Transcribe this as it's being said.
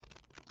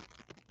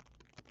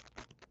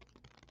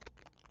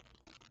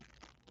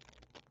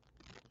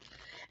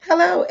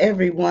Hello,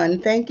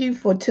 everyone. Thank you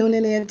for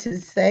tuning in to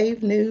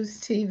Save News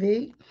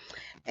TV.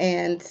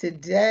 And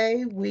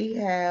today we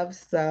have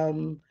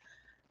some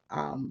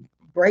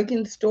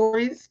breaking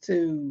stories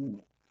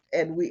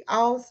and we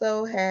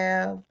also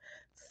have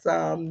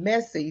some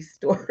messy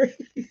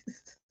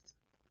stories.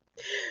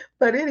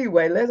 But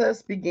anyway, let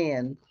us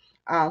begin.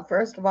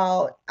 First of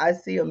all, I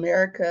see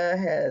America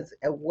has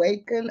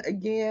awakened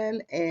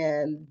again,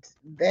 and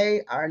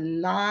they are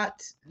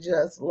not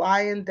just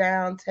lying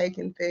down,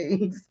 taking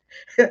things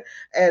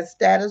as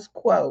status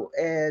quo.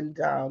 And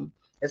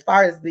as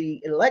far as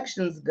the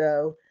elections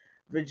go,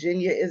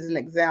 Virginia is an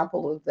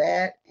example of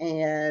that,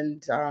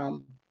 and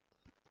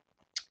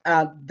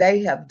they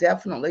have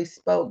definitely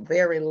spoke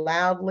very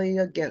loudly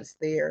against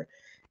their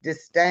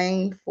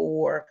disdain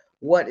for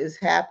what is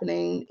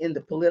happening in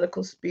the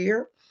political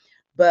sphere.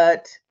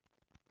 But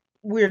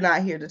we're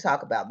not here to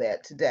talk about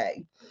that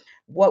today.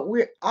 What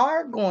we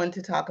are going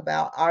to talk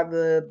about are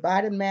the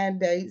Biden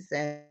mandates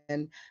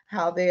and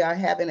how they are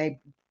having a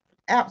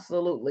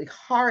absolutely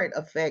horrid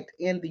effect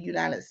in the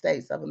United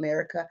States of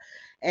America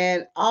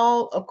and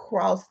all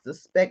across the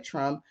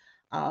spectrum.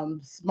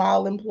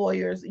 Small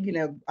employers,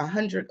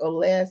 100 or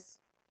less,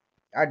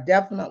 are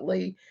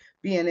definitely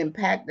being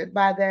impacted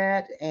by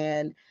that.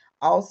 And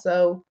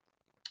also,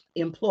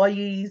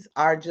 employees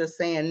are just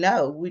saying,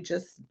 no, we're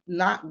just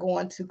not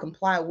going to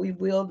comply. We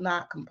will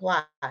not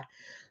comply.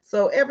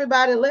 So,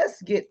 everybody,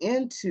 let's get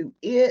into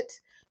it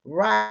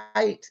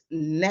right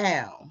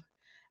now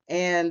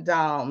and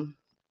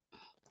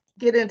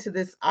get into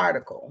this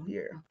article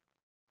here.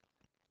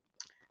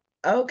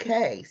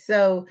 Okay,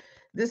 so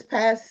this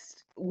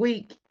past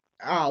weekend,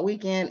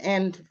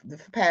 and the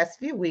past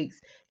few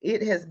weeks,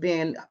 it has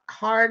been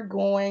hard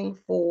going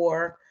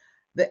for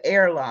the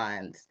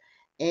airlines.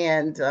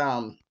 And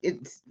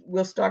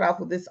we'll start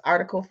off with this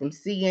article from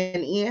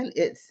CNN.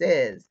 It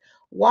says,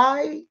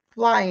 "Why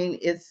flying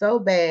is so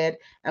bad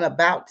and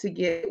about to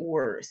get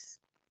worse.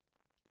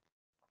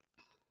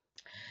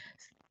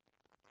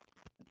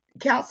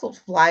 Canceled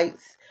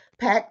flights,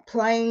 packed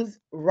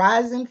planes,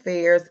 rising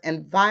fares,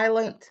 and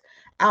violent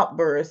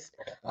outbursts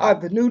are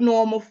the new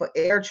normal for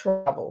air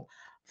travel.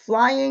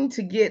 Flying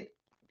to get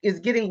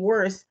is getting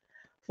worse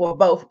for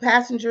both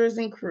passengers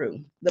and crew.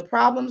 The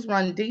problems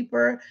run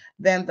deeper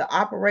than the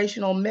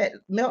operational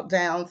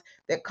meltdowns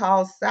that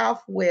caused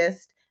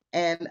Southwest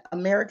and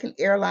American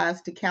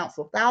Airlines to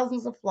cancel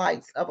thousands of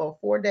flights over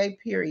a 4-day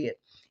period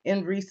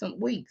in recent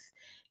weeks,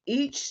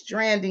 each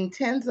stranding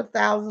tens of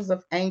thousands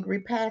of angry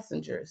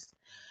passengers.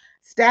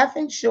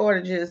 Staffing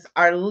shortages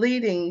are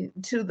leading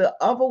to the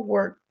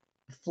overworked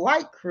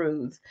flight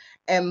crews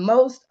and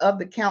most of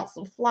the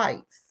canceled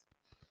flights.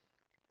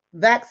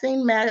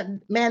 Vaccine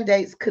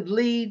mandates could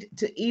lead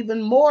to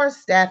even more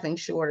staffing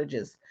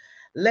shortages.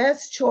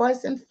 Less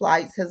choice in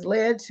flights has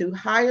led to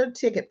higher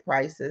ticket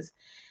prices,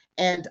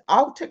 and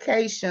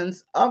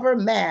altercations over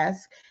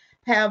masks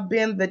have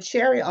been the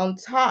cherry on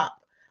top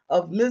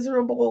of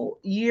miserable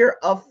year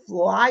of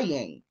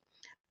flying.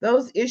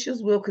 Those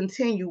issues will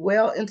continue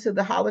well into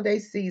the holiday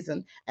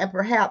season, and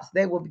perhaps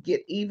they will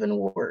get even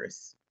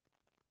worse.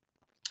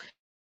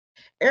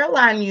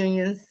 Airline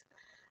unions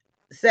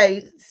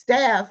say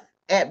staff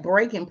at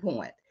breaking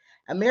point.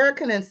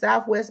 American and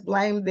Southwest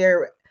blame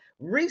their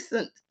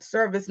recent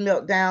service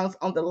meltdowns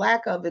on the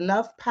lack of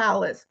enough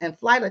pilots and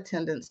flight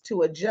attendants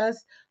to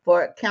adjust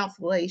for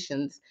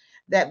cancellations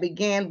that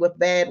began with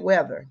bad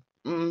weather.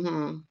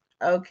 Mm-hmm.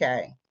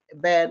 Okay,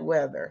 bad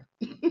weather.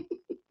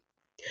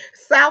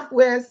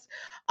 Southwest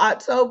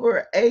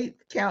October 8th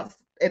counts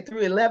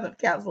through 11th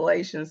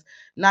cancellations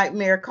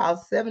nightmare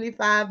cost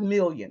 75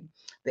 million.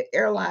 The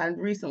airline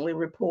recently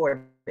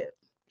reported.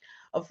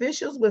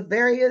 Officials with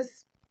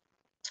various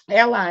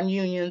airline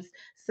unions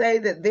say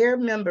that their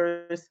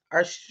members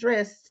are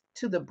stressed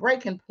to the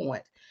breaking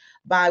point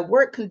by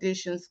work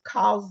conditions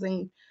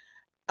causing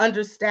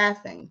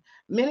understaffing.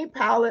 Many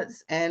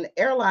pilots and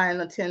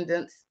airline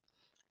attendants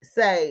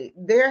say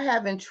they're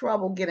having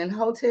trouble getting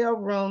hotel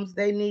rooms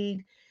they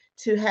need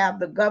to have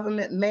the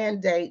government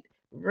mandate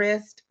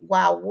rest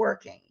while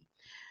working.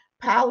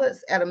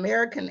 Pilots at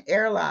American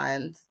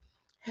Airlines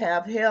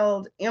have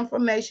held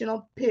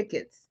informational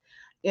pickets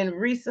in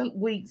recent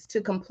weeks to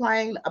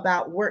complain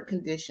about work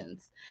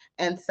conditions,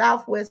 and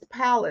Southwest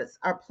pilots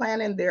are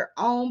planning their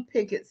own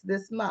pickets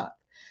this month.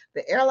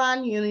 The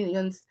airline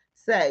unions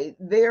say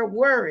they're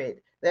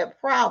worried that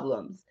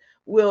problems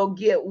will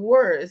get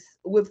worse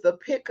with the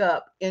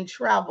pickup in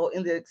travel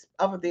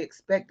over the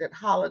expected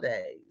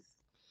holidays.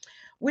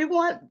 We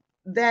want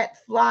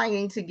that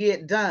flying to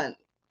get done.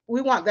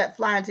 We want that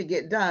flying to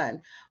get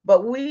done,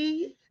 but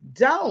we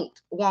don't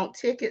want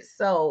tickets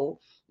sold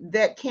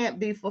that can't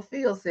be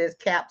fulfilled, says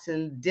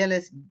Captain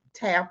Dennis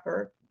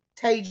Tapper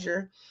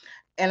Tager,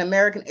 an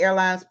American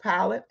Airlines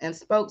pilot and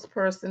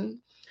spokesperson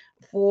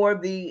for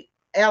the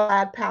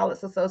Allied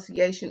Pilots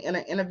Association in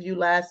an interview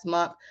last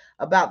month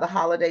about the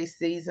holiday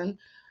season.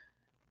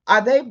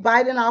 Are they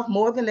biting off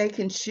more than they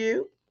can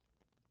chew?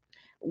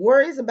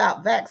 Worries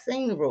about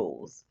vaccine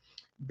rules.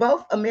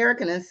 Both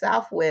American and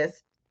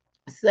Southwest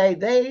say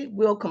they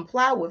will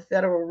comply with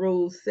federal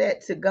rules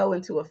set to go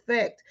into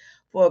effect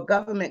for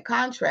government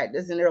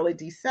contractors in early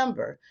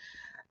December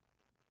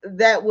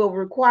that will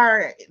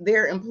require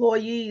their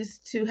employees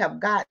to have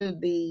gotten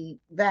the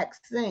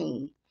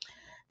vaccine.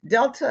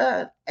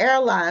 Delta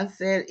Airlines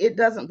said it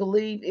doesn't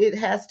believe it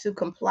has to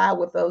comply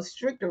with those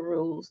stricter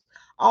rules,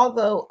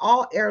 although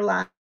all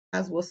airlines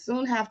will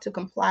soon have to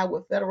comply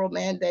with federal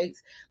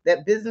mandates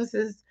that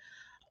businesses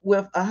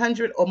with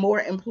 100 or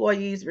more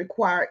employees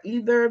require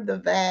either the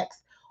vax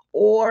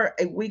or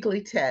a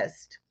weekly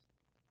test.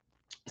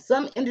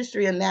 Some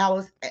industry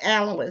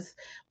analysts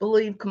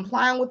believe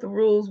complying with the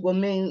rules will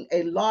mean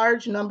a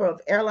large number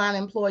of airline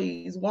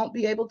employees won't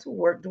be able to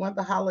work during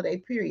the holiday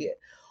period,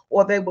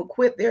 or they will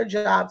quit their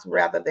jobs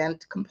rather than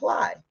to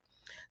comply.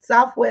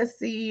 Southwest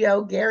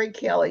CEO Gary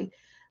Kelly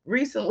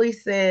recently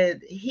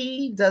said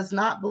he does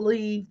not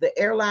believe the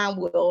airline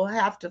will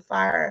have to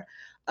fire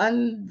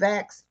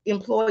unvaxxed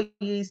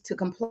employees to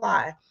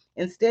comply.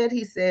 Instead,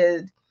 he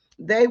said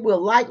they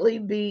will likely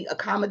be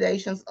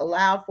accommodations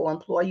allowed for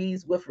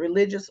employees with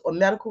religious or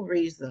medical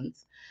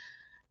reasons,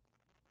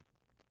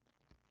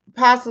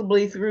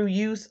 possibly through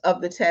use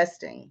of the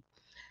testing.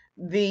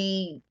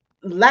 The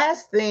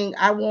last thing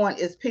I want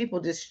is people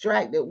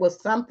distracted with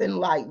something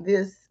like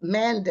this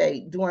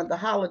mandate during the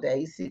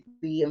holidays.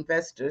 The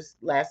investors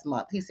last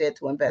month, he said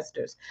to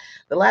investors,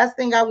 the last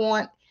thing I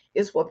want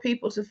is for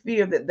people to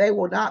fear that they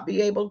will not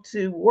be able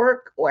to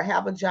work or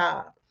have a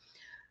job.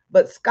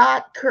 But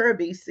Scott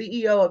Kirby,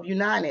 CEO of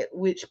United,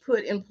 which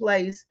put in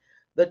place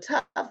the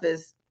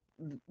toughest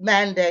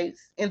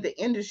mandates in the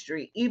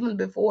industry even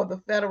before the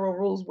federal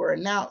rules were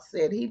announced,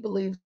 said he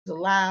believes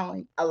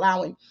allowing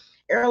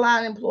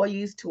airline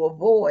employees to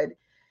avoid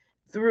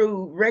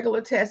through regular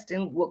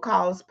testing will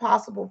cause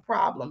possible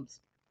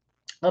problems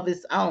of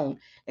its own,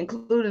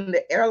 including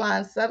the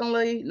airline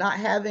suddenly not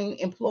having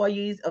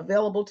employees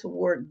available to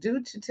work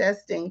due to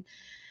testing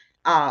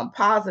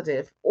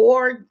positive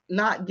or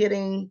not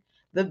getting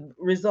the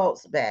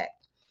results back.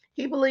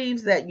 He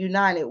believes that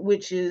United,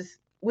 which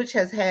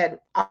has had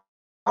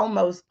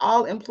almost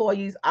all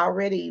employees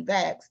already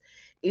vaxxed,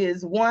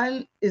 is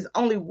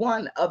only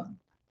one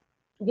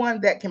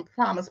that can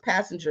promise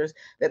passengers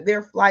that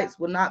their flights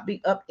will not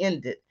be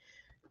upended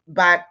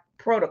by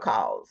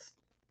protocols.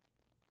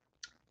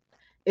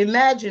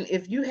 Imagine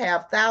if you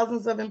have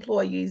thousands of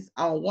employees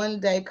on one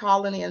day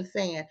calling in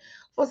saying,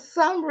 for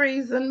some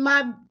reason,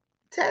 my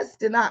test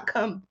did not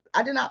come.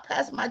 I did not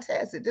pass my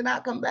test. It did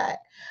not come back.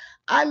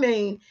 I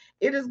mean,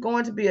 it is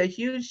going to be a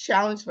huge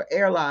challenge for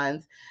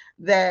airlines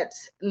that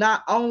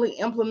not only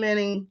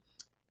implementing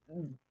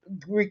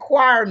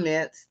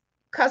requirements,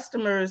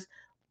 customers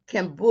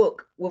can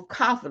book with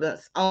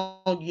confidence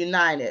on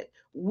United.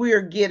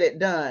 We'll get it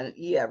done.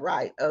 Yeah,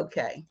 right.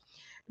 Okay.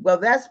 Well,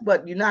 that's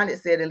what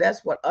United said, and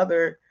that's what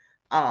other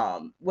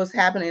was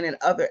happening in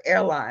other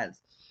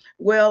airlines.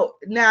 Well,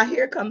 now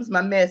here comes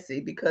my messy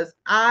because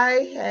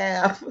I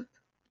have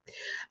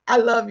I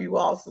love you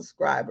all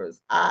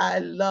subscribers. I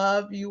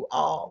love you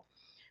all.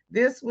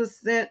 This was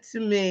sent to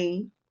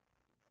me,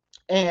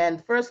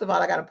 and first of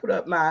all, I got to put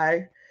up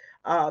my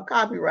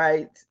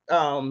copyright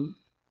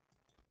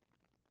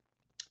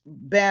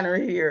banner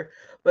here.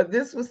 But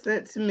this was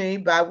sent to me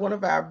by one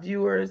of our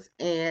viewers,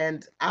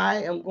 and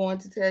I am going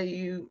to tell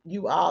you,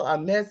 you all are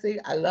messy.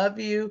 I love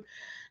you.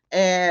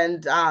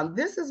 And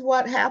this is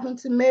what happened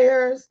to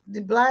Mayor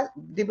de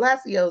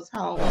Blasio's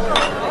home.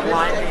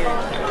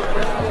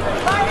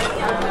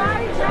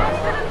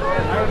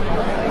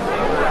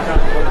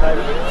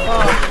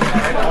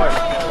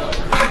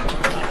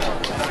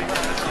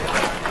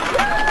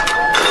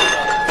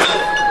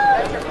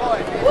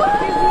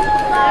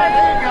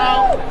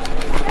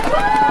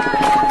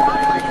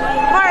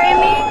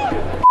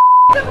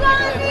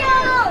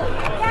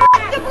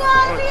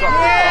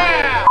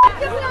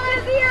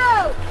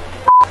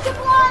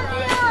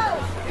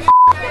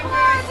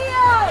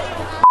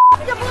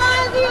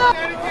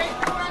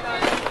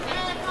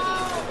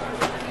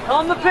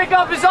 Tell him to pick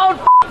up his own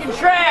fucking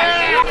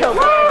trash. Do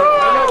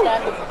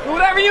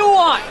whatever you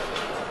want.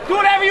 Do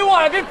whatever you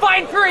want. I've been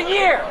fighting for a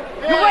year.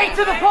 You're late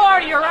to the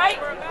party, all right?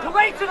 You're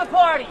late to the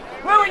party.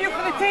 Where were you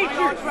for the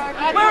teachers?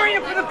 Where were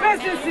you for the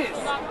businesses?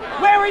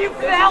 Where were you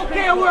for the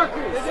healthcare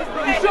workers?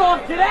 You show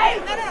up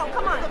today? No,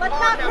 come on. Let's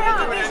not create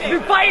division.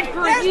 You've been fighting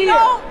for a year.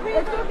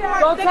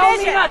 Don't tell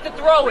me not to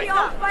throw it.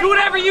 Do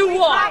whatever you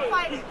want.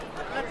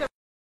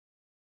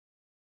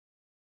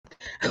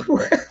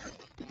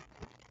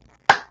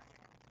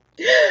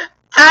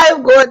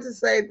 I'm going to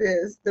say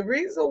this. The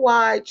reason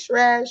why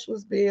trash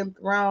was being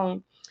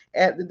thrown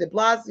at the de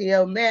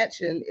Blasio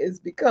mansion is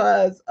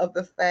because of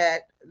the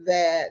fact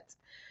that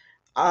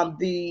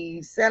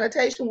the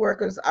sanitation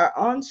workers are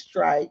on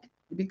strike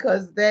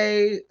because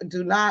they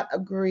do not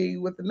agree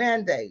with the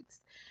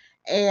mandates.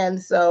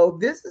 And so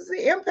this is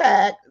the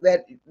impact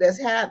that's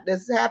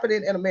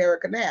happening in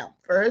America now.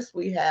 First,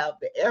 we have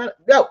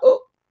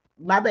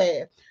my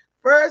bad.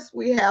 First,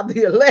 we have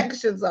the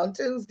elections on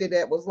Tuesday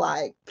that was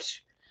like,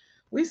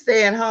 we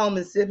staying home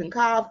and sipping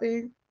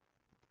coffee.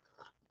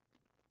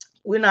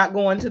 We're not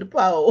going to the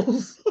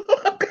polls.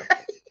 Okay.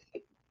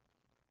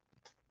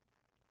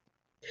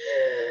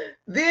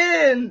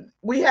 Then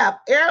we have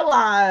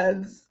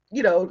airlines,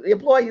 the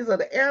employees of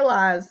the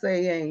airlines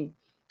saying,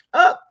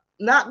 oh,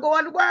 not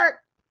going to work.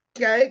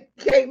 Okay,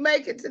 can't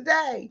make it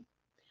today.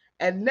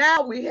 And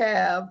now we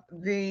have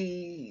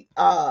the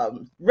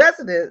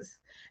residents,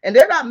 and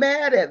they're not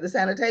mad at the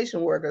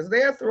sanitation workers.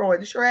 They're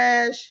throwing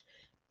trash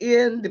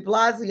in de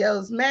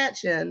Blasio's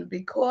mansion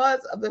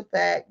because of the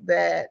fact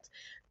that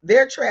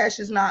their trash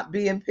is not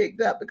being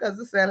picked up because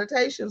the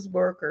sanitation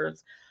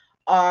workers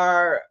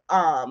are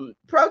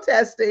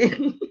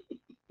protesting.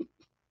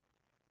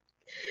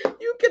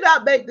 You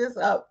cannot make this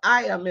up.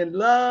 I am in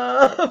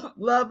love,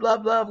 love,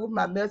 love, love with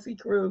my messy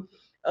crew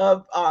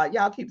of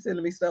y'all keep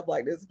sending me stuff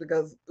like this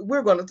because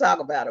we're going to talk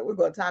about it. We're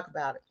going to talk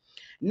about it.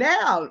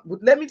 Now,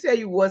 let me tell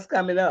you what's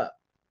coming up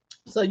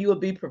so you will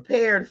be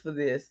prepared for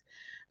this.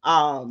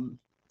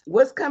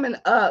 What's coming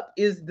up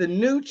is the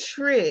new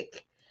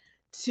trick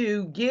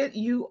to get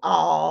you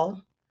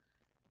all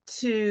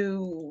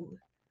to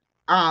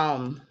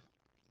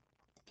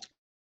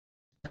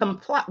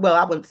comply. Well,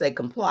 I wouldn't say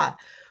comply,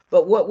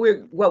 but what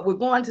we're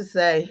going to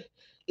say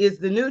is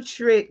the new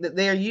trick that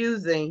they're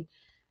using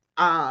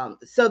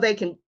so they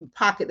can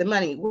pocket the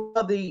money.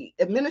 Well, the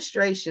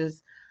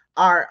administrations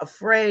are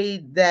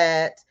afraid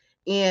that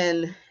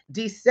in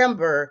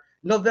December,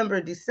 November,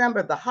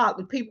 December,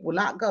 the people will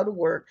not go to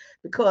work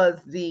because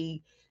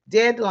the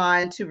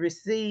deadline to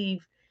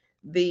receive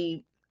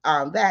the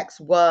vax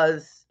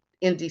was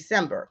in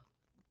December.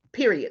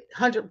 Period.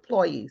 100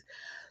 employees.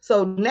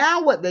 So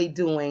now what they're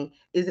doing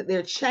is that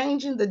they're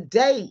changing the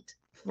date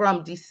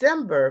from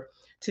December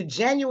to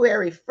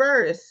January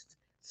 1st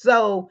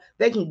so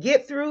they can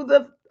get through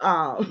the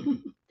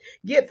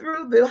get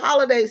through the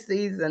holiday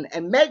season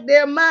and make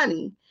their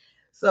money.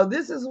 So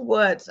this is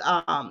what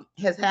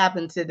has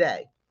happened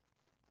today.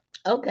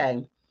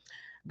 Okay.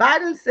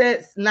 Biden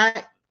sets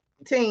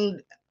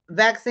 19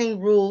 vaccine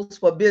rules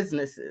for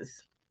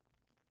businesses.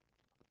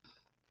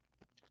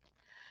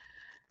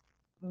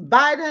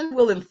 Biden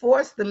will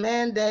enforce the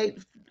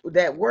mandate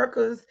that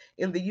workers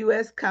in the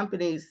U.S.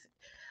 companies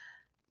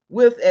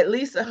with at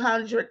least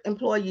 100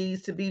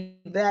 employees to be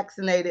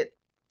vaccinated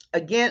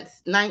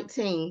against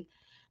 19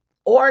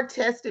 or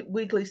tested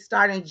weekly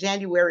starting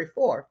January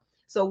 4th.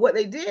 So, what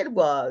they did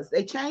was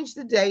they changed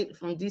the date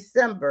from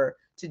December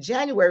to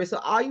January so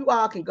all you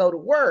all can go to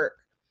work.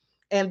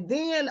 And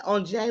then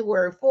on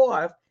January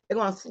 4th, they're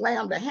going to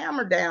slam the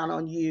hammer down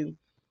on you.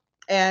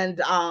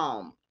 And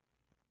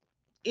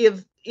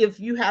if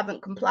you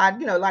haven't complied,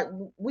 like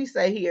we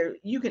say here,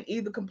 you can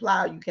either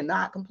comply or you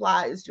cannot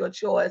comply. It's your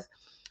choice.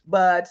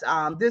 But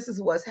this is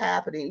what's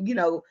happening.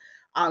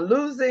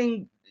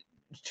 Losing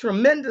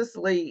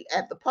tremendously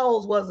at the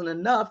polls wasn't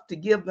enough to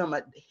give them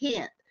a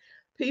hint.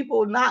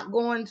 People not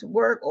going to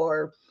work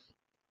or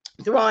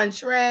throwing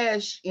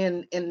trash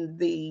in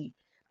the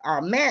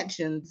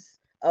mansions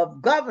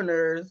of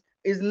governors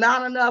is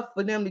not enough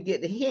for them to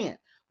get the hint.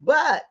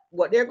 But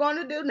what they're going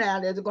to do now,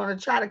 they're going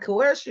to try to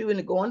coerce you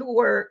into going to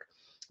work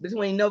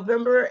between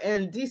November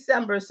and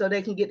December so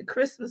they can get the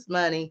Christmas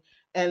money.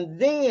 And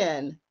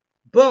then,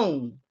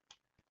 boom,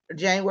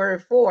 January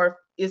 4th,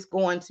 it's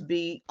going to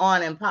be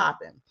on and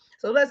popping.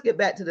 So let's get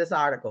back to this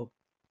article.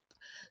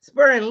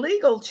 Spurring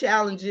legal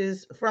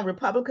challenges from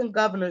Republican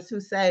governors who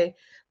say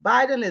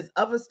Biden is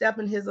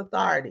overstepping his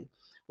authority.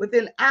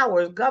 Within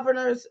hours,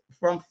 governors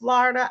from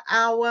Florida,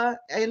 Iowa,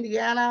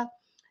 Indiana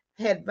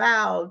had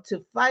vowed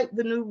to fight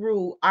the new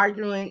rule,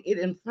 arguing it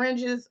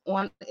infringes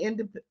on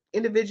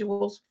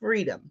individuals'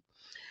 freedom.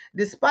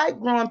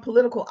 Despite growing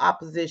political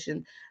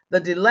opposition, the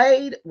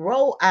delayed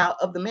rollout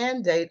of the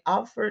mandate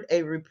offered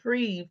a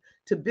reprieve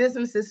to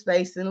businesses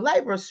facing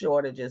labor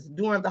shortages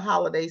during the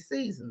holiday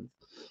seasons.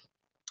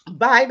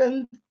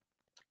 Biden's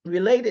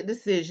related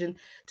decision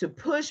to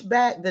push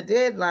back the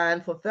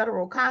deadline for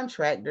federal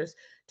contractors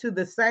to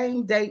the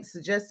same date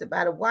suggested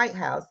by the White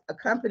House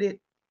accompanied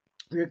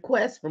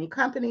requests from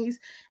companies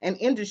and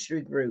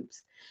industry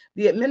groups.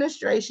 The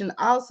administration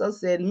also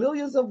said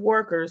millions of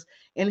workers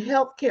in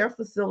healthcare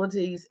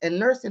facilities and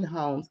nursing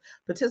homes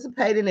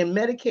participating in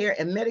Medicare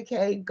and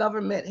Medicaid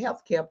government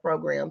healthcare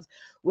programs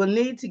will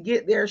need to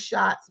get their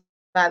shots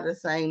by the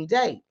same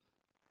date.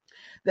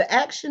 The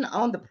action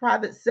on the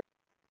private sector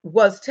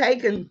was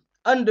taken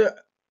under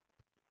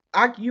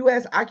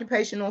U.S.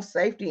 Occupational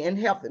Safety and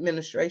Health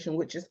Administration,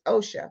 which is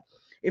OSHA,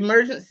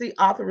 emergency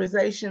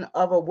authorization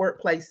of a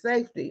workplace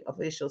safety,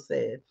 official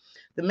said.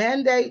 The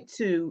mandate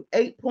to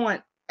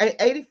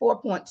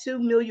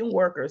 84.2 million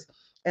workers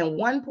and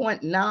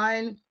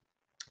 1.9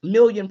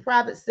 million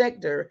private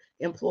sector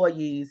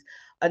employees,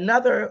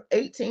 another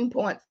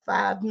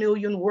 18.5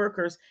 million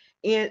workers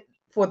in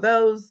for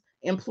those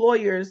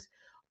employers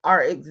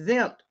are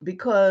exempt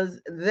because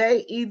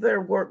they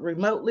either work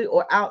remotely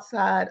or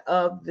outside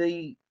of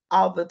the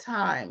all the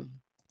time.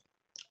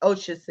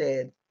 OSHA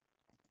said,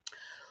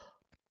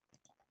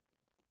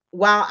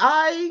 while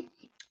I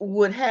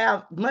would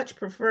have much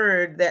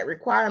preferred that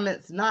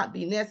requirements not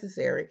be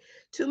necessary,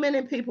 too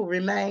many people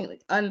remain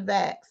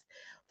unvaxxed.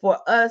 for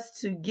us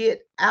to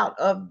get out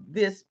of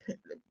this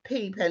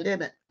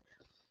pandemic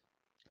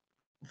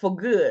for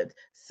good.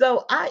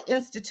 So I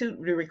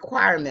institute the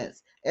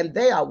requirements, and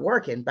they are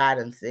working,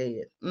 Biden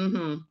said.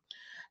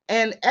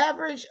 An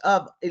average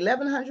of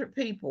 1,100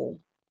 people,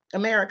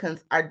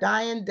 Americans, are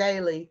dying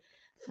daily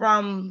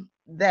from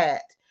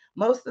that.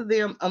 Most of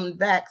them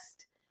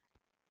unvaxxed.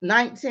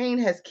 19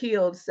 has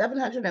killed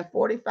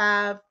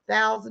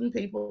 745,000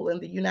 people in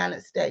the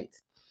United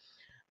States.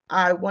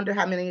 I wonder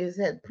how many has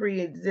had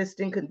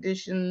pre-existing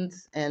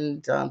conditions.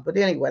 And but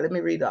anyway, let me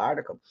read the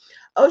article.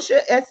 OSHA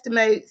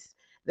estimates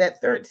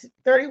that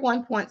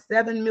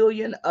 31.7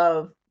 million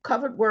of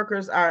covered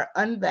workers are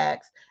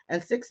unvaxxed,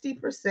 and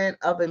 60%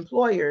 of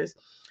employers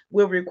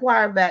will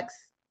require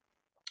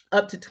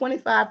up to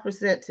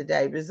 25%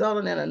 today,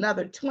 resulting in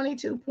another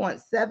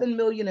 22.7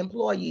 million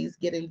employees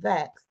getting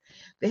vaxxed.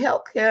 The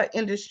healthcare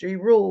industry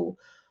rule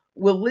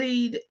will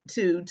lead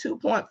to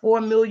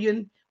 2.4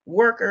 million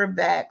worker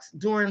vax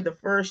during the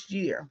first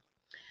year.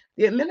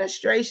 The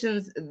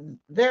administration's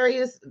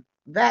various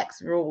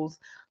vax rules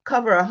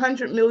cover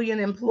 100 million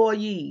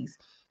employees,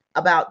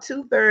 about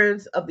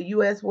two-thirds of the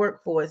U.S.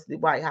 workforce, the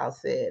White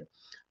House said.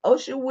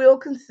 OSHA will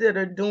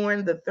consider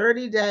during the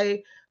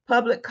 30-day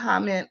public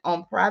comment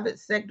on private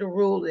sector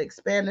rule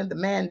expanding the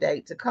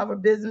mandate to cover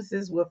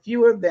businesses with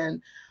fewer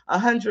than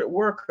 100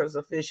 workers,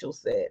 officials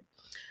said.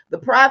 The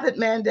private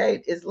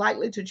mandate is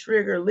likely to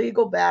trigger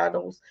legal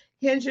battles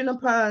hinging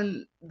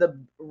upon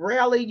the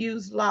rarely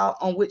used law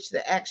on which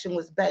the action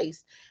was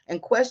based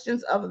and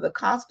questions of the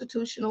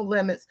constitutional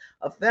limits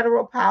of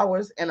federal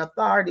powers and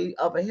authority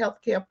over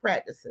healthcare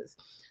practices.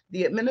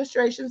 The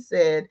administration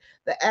said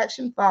the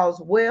action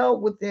falls well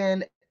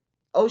within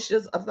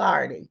OSHA's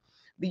authority.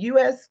 The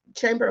U.S.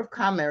 Chamber of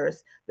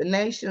Commerce, the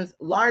nation's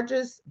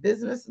largest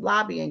business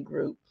lobbying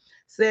group,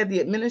 said the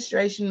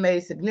administration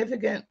made some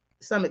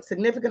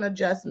significant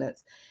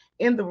adjustments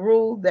in the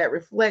rule that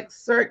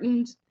reflects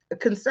certain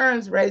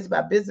concerns raised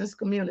by business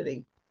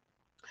community.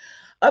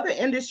 Other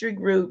industry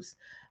groups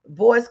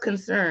voiced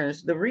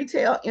concerns. The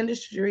Retail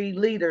Industry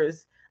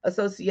Leaders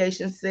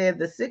Association said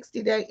the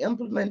 60-day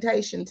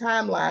implementation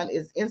timeline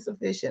is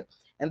insufficient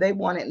and they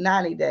wanted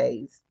 90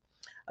 days.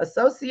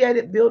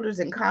 Associated Builders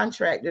and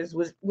Contractors,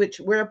 which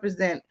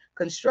represent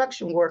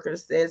construction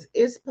workers, says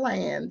its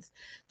plans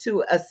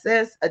to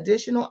assess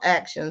additional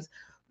actions,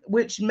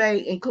 which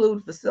may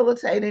include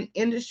facilitating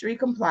industry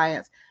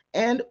compliance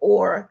and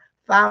or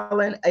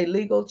filing a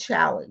legal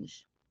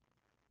challenge.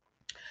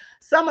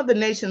 Some of the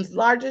nation's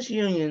largest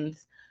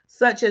unions,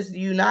 such as the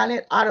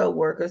United Auto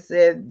Workers,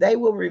 said they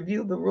will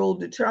review the rule,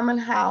 determine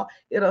how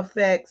it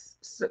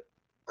affects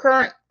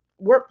current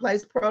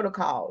workplace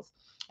protocols.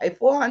 A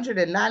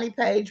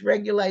 490-page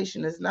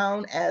regulation is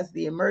known as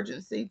the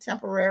Emergency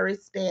Temporary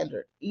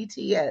Standard,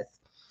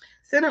 ETS.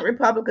 Senate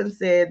Republicans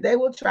said they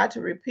will try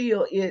to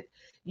repeal it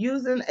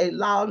using a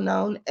law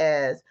known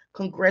as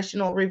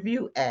Congressional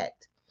Review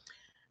Act.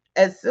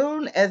 As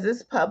soon as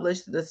it's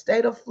published, the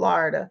state of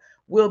Florida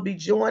will be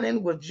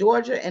joining with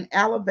Georgia and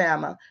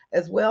Alabama,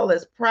 as well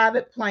as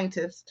private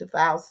plaintiffs, to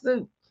file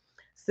suit,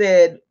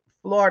 said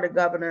Florida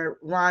Governor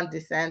Ron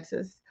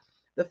DeSantis.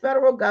 The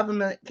federal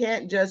government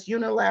can't just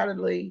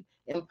unilaterally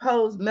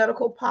impose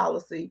medical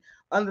policy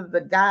under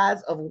the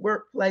guise of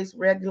workplace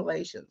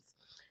regulations.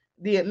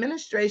 The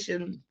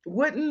administration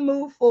wouldn't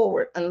move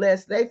forward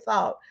unless they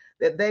thought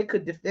that they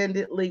could defend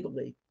it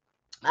legally.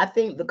 I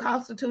think the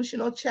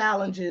constitutional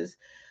challenges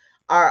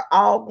are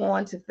all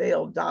going to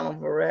fail, Donald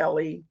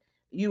Verrilli,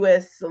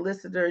 U.S.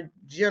 Solicitor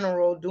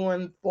General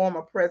during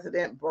former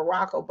President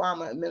Barack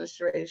Obama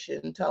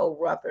administration, told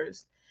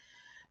Reuters.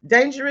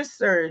 Dangerous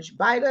surge.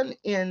 Biden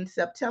in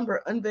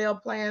September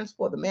unveiled plans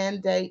for the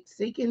mandate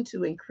seeking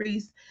to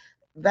increase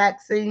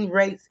vaccine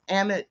rates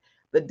amid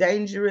the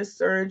dangerous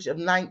surge of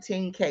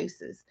 19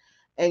 cases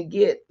and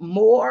get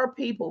more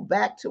people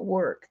back to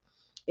work.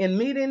 In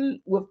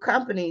meeting with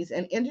companies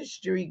and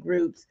industry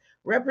groups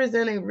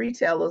representing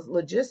retailers,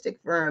 logistic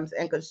firms,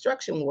 and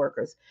construction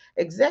workers,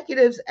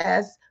 executives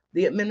asked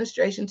the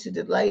administration to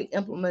delay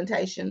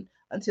implementation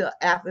until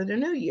after the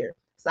new year,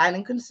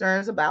 citing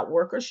concerns about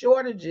worker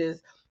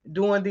shortages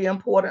during the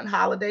important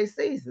holiday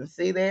season.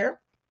 See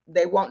there?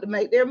 They want to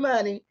make their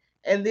money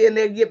and then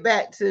they get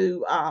back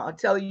to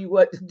telling you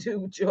what to do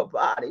with your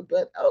body.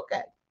 But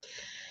okay.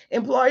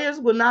 Employers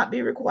will not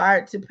be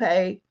required to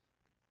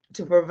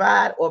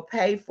provide or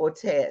pay for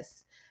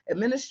tests.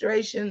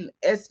 Administration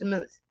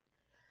estimates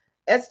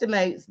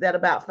that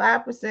about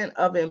 5%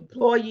 of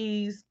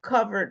employees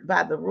covered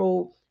by the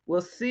rule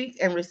will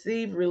seek and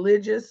receive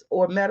religious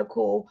or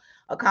medical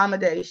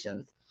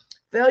accommodations.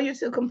 Failure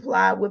to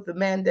comply with the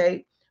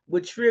mandate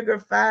would trigger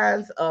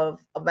fines of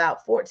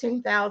about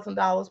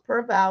 $14,000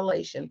 per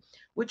violation,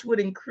 which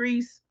would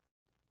increase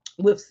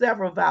with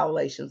several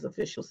violations,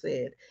 officials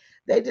said.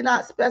 They did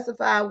not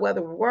specify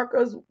whether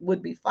workers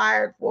would be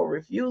fired for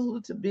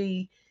refusal to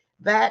be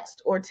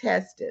vaxxed or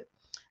tested.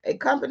 A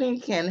company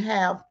can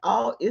have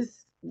all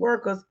its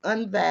workers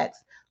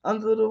unvaxxed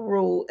under the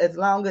rule as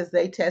long as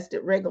they test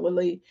it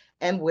regularly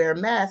and wear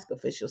masks,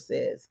 official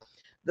says.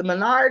 The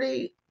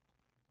minority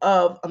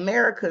of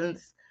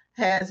Americans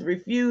has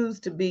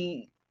refused to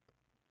be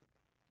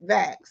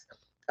vaxxed.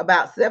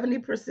 About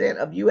 70%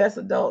 of U.S.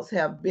 adults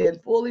have been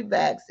fully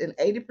vaxxed, and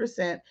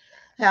 80%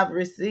 have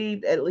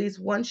received at least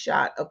one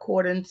shot,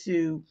 according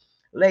to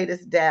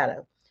latest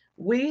data.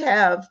 We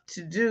have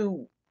to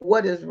do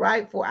what is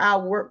right for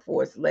our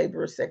workforce,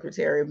 Labor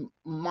Secretary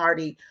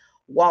Marty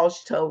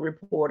Walsh told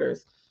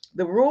reporters.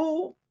 The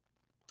rule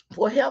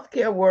for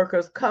healthcare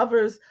workers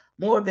covers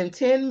more than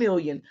 10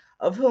 million,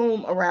 of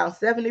whom around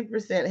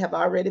 70% have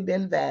already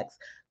been vaxxed,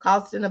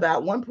 costing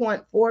about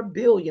 1.4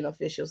 billion,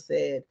 officials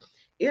said.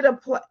 It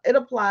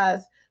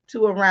applies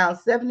to around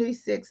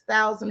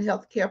 76,000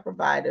 healthcare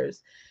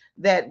providers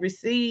that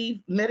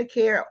receive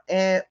Medicare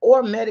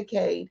or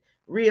Medicaid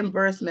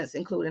reimbursements,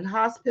 including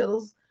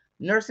hospitals,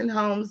 nursing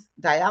homes,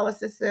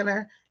 dialysis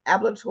center,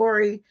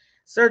 ambulatory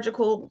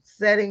surgical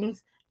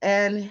settings,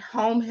 and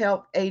home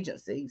health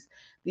agencies.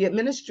 The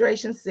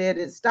administration said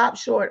it stopped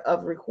short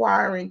of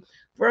requiring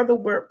further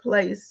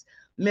workplace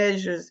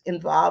measures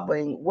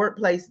involving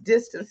workplace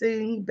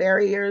distancing,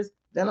 barriers,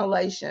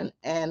 ventilation,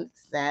 and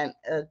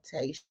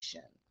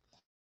sanitation.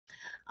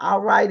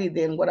 All righty,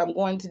 then what I'm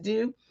going to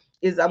do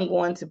is I'm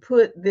going to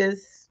put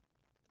this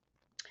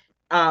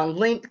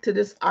link to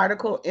this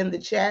article in the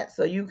chat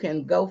so you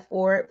can go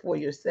for it for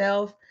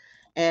yourself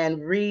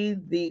and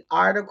read the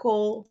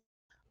article,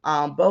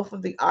 both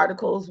of the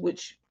articles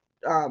which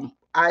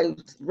I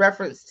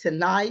referenced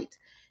tonight.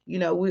 You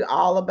know, we're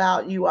all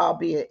about you all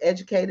being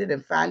educated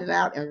and finding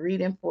out and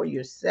reading for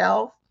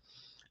yourself.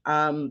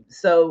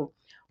 So,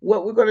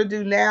 what we're going to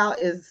do now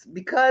is,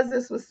 because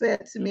this was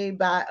sent to me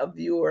by a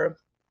viewer,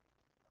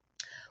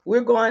 we're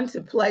going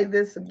to play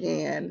this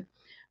again.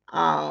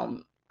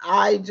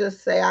 I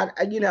just say,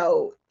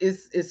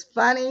 it's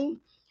funny,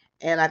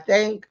 and I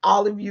thank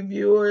all of you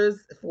viewers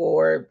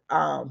for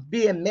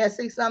being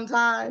messy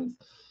sometimes,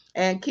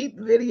 and keep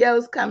the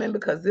videos coming,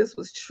 because this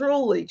was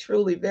truly,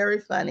 truly very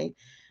funny,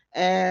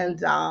 and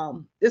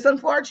it's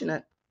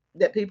unfortunate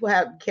that people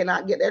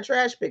cannot get their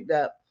trash picked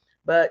up,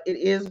 but it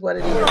is what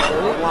it is.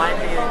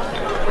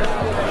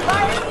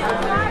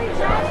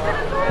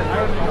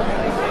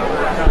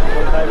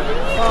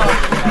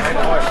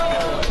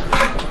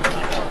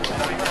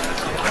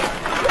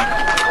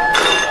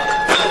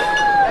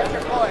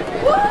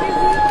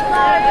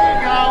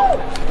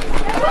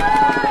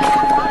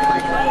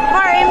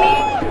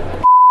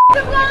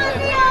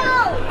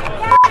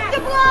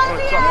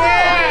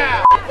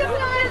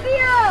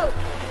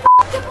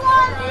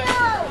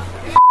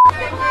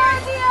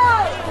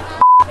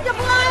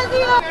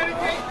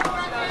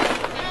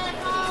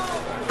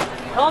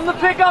 Tell him to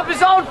pick up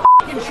his own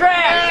fucking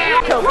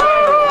trash. Do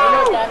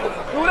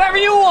whatever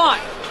you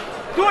want.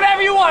 Do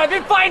whatever you want. I've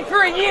been fighting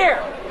for a year.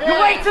 You're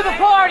late to the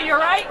party, all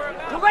right?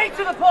 You're late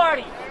to the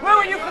party. Where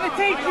were you for the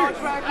teachers?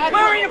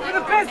 Where were you for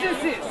the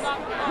businesses?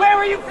 Where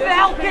were you for the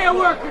healthcare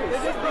workers?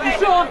 You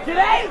show up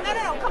today?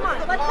 No, come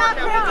on. Let's not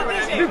create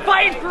division. You've been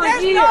fighting for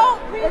a year.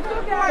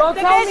 Don't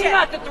tell me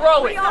not to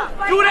throw it.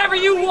 Do whatever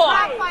you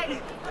want.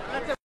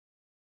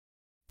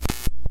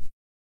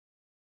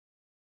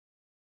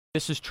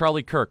 This is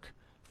Charlie Kirk,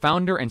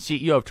 founder and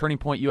CEO of Turning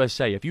Point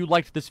USA. If you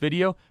liked this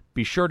video,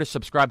 be sure to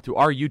subscribe to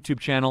our YouTube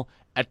channel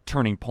at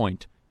Turning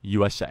Point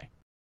USA.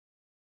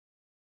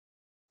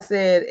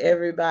 Said,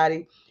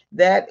 everybody,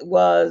 that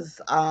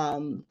was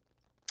the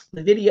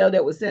video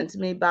that was sent to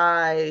me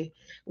by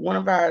one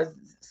of our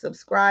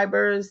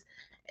subscribers,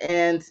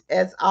 and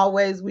as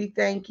always, we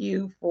thank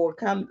you for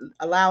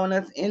allowing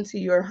us into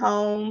your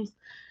homes,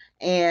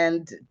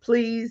 and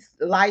please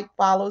like,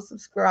 follow,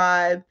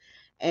 subscribe,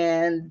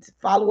 and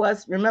follow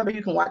us. Remember,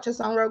 you can watch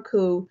us on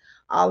Roku.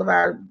 All of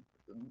our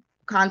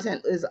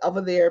content is over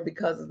there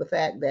because of the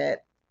fact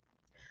that,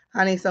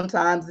 honey,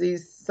 sometimes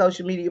these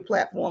social media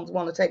platforms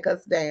want to take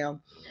us down.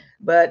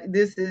 But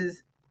this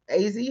is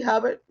AZ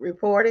Hubbard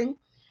reporting.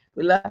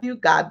 We love you.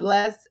 God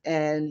bless.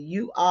 And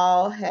you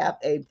all have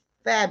a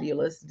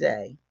fabulous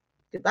day.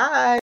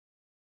 Goodbye.